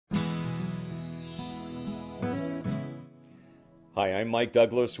Hi, I'm Mike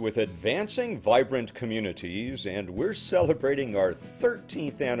Douglas with Advancing Vibrant Communities, and we're celebrating our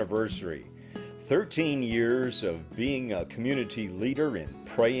 13th anniversary. 13 years of being a community leader in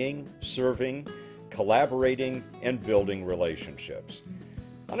praying, serving, collaborating, and building relationships.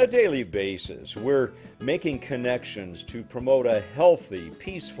 On a daily basis, we're making connections to promote a healthy,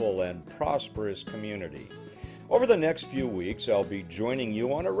 peaceful, and prosperous community. Over the next few weeks, I'll be joining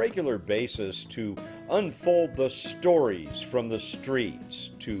you on a regular basis to unfold the stories from the streets,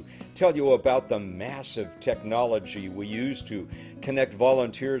 to tell you about the massive technology we use to connect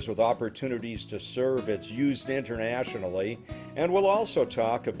volunteers with opportunities to serve. It's used internationally. And we'll also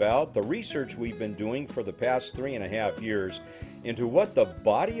talk about the research we've been doing for the past 3.5 years into what the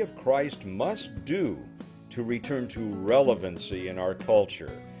body of Christ must do to return to relevancy in our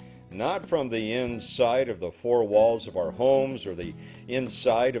culture. Not from the inside of the four walls of our homes or the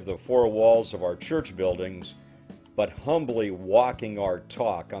inside of the four walls of our church buildings, but humbly walking our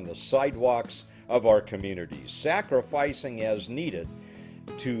talk on the sidewalks of our communities, sacrificing as needed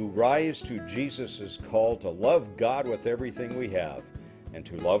to rise to Jesus' call to love God with everything we have and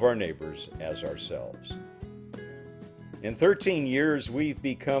to love our neighbors as ourselves. In 13 years, we've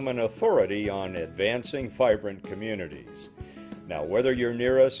become an authority on advancing vibrant communities. Now, whether you're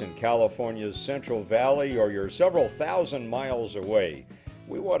near us in California's Central Valley or you're several thousand miles away,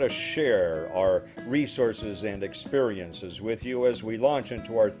 we want to share our resources and experiences with you as we launch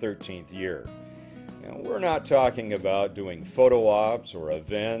into our 13th year. Now, we're not talking about doing photo ops or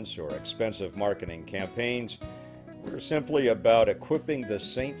events or expensive marketing campaigns. We're simply about equipping the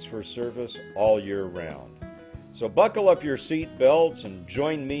saints for service all year round. So buckle up your seat belts and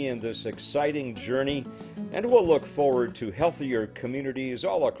join me in this exciting journey, and we'll look forward to healthier communities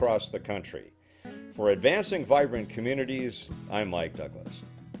all across the country. For Advancing Vibrant Communities, I'm Mike Douglas.